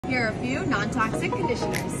Here are a few non-toxic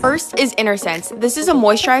conditioners. First is InnerSense. This is a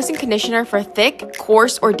moisturizing conditioner for thick,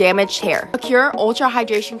 coarse, or damaged hair. Pure Ultra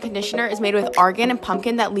Hydration Conditioner is made with argan and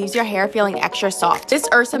pumpkin that leaves your hair feeling extra soft. This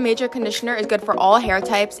Ursa Major Conditioner is good for all hair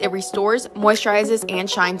types. It restores, moisturizes, and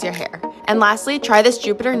shines your hair. And lastly, try this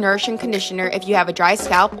Jupiter Nourishing Conditioner if you have a dry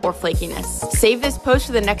scalp or flakiness. Save this post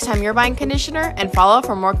for the next time you're buying conditioner and follow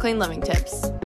for more clean living tips.